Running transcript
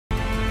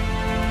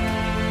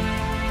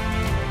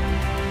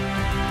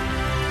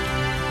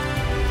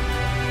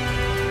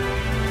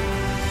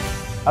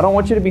I don't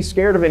want you to be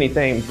scared of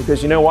anything,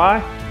 because you know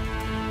why?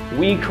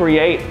 We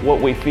create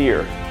what we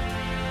fear.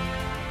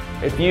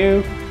 If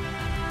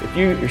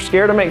you're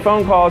scared to make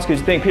phone calls because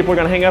you think people are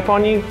going to hang up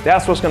on you,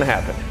 that's what's going to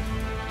happen.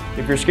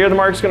 If you're scared the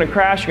market's going to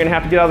crash, you're going to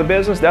have to get out of the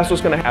business, that's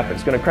what's going to happen.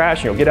 It's going to crash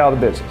and you'll get out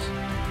of the business.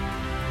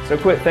 So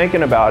quit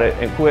thinking about it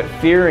and quit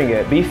fearing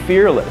it. Be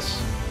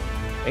fearless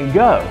and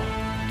go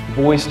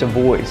voice to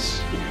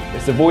voice.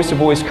 It's the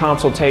voice-to-voice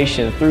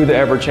consultation through the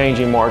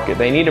ever-changing market.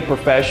 They need a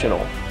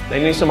professional.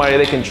 They need somebody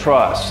they can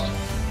trust,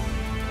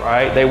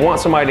 right? They want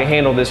somebody to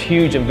handle this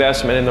huge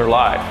investment in their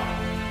life.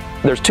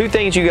 There's two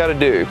things you got to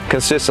do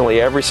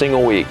consistently every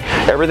single week.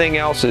 Everything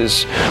else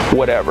is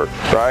whatever,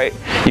 right?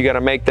 You got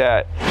to make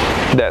that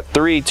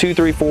 2,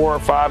 3, 4,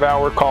 5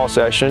 hour call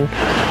session,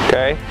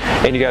 okay?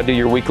 And you got to do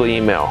your weekly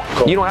email.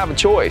 Cool. You don't have a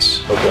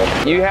choice.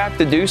 Okay. You have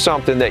to do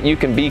something that you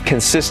can be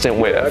consistent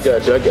with. Yeah, I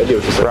got you. I get what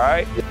you're saying.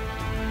 Right?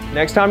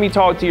 Next time you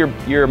talk to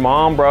your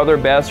mom, brother,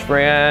 best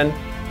friend,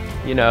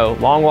 you know,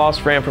 long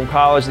lost friend from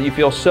college that you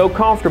feel so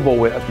comfortable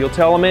with, you'll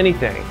tell them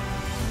anything.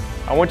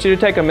 I want you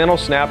to take a mental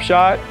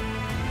snapshot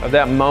of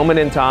that moment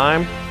in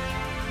time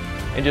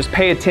and just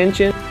pay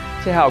attention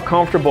to how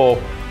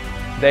comfortable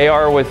they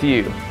are with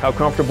you, how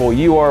comfortable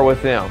you are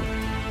with them.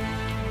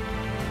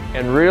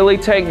 And really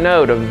take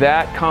note of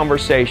that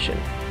conversation.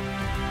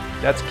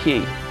 That's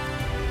key.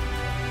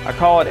 I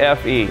call it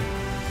FE,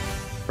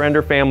 friend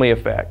or family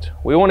effect.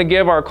 We want to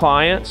give our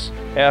clients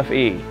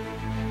FE.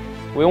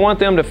 We want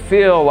them to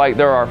feel like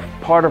they're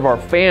part of our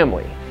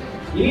family.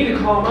 You need to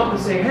call them up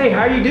and say, hey,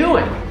 how are you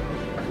doing?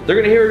 They're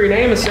going to hear your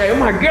name and say, oh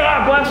my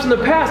God, blast from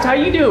the past, how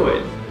you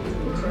doing?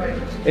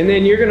 And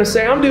then you're going to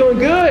say, I'm doing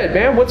good,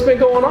 man. What's been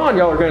going on?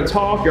 Y'all are going to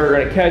talk, you're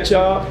going to catch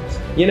up.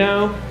 You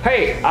know,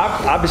 hey,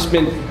 I've just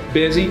been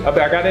busy.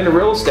 I got into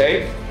real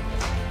estate.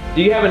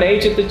 Do you have an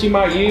agent that you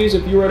might use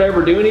if you were to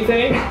ever do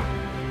anything?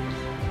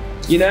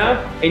 You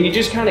know, and you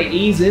just kind of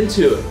ease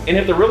into it. And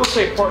if the real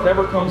estate part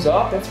never comes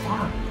up, that's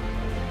fine.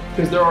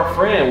 Because they're our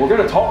friend. We're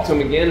going to talk to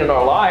them again in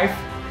our life.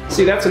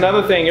 See, that's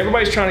another thing.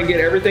 Everybody's trying to get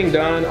everything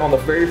done on the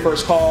very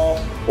first call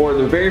or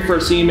the very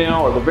first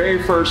email or the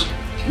very first,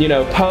 you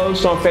know,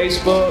 post on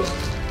Facebook.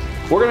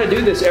 We're going to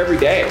do this every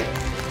day.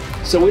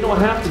 So we don't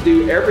have to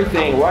do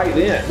everything right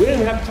then. We don't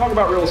even have to talk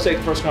about real estate in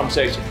the first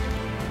conversation.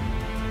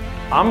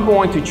 I'm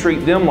going to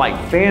treat them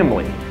like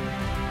family.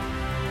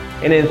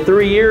 And in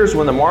 3 years,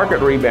 when the market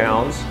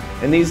rebounds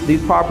and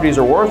these properties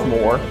are worth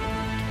more,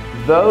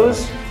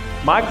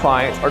 my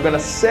clients are going to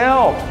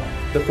sell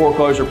the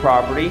foreclosure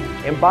property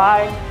and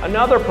buy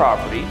another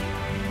property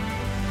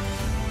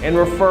and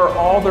refer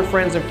all their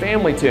friends and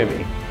family to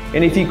me.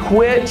 And if you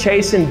quit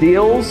chasing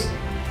deals,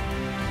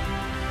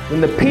 then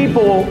the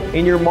people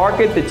in your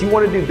market that you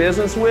want to do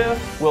business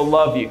with will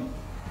love you.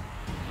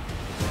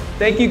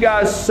 Thank you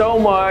guys so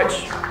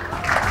much.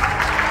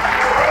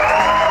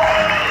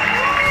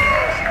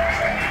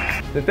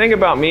 The thing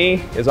about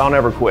me is I'll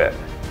never quit.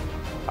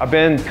 I've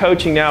been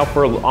coaching now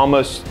for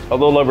almost a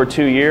little over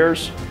 2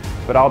 years,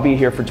 but I'll be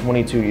here for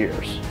 22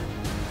 years.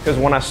 Because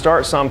when I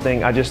start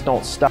something, I just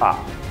don't stop.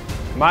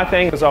 My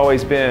thing has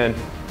always been,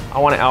 I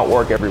want to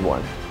outwork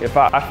everyone.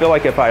 I feel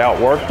like if I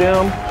outwork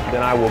them,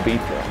 then I will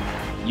beat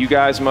them. You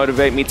guys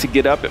motivate me to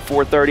get up at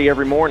 4:30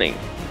 every morning.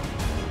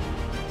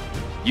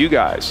 You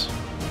guys.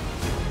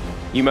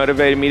 You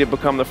motivated me to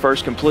become the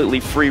first completely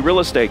free real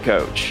estate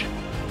coach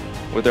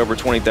with over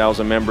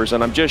 20,000 members,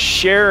 and I'm just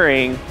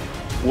sharing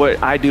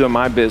what I do in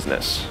my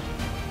business.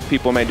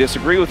 People may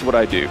disagree with what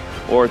I do,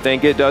 or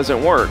think it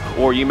doesn't work,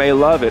 or you may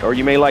love it, or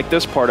you may like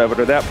this part of it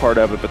or that part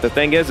of it, but the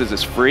thing is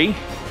it's free,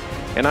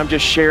 and I'm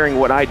just sharing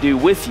what I do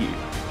with you.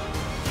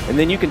 And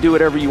then you can do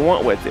whatever you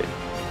want with it.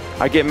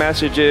 I get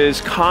messages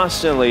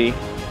constantly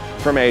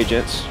from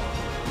agents.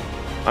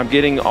 I'm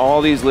getting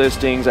all these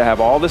listings, I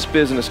have all this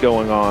business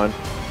going on.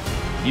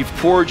 You've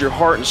poured your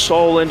heart and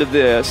soul into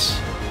this.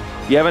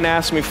 You haven't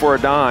asked me for a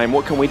dime,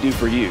 what can we do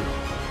for you?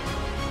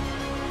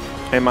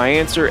 And my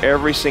answer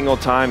every single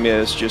time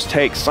is just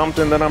take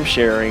something that I'm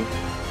sharing,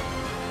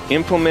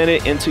 implement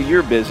it into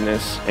your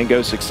business, and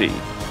go succeed.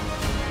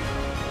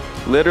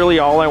 Literally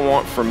all I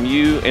want from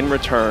you in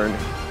return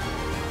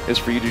is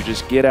for you to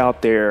just get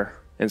out there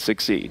and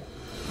succeed.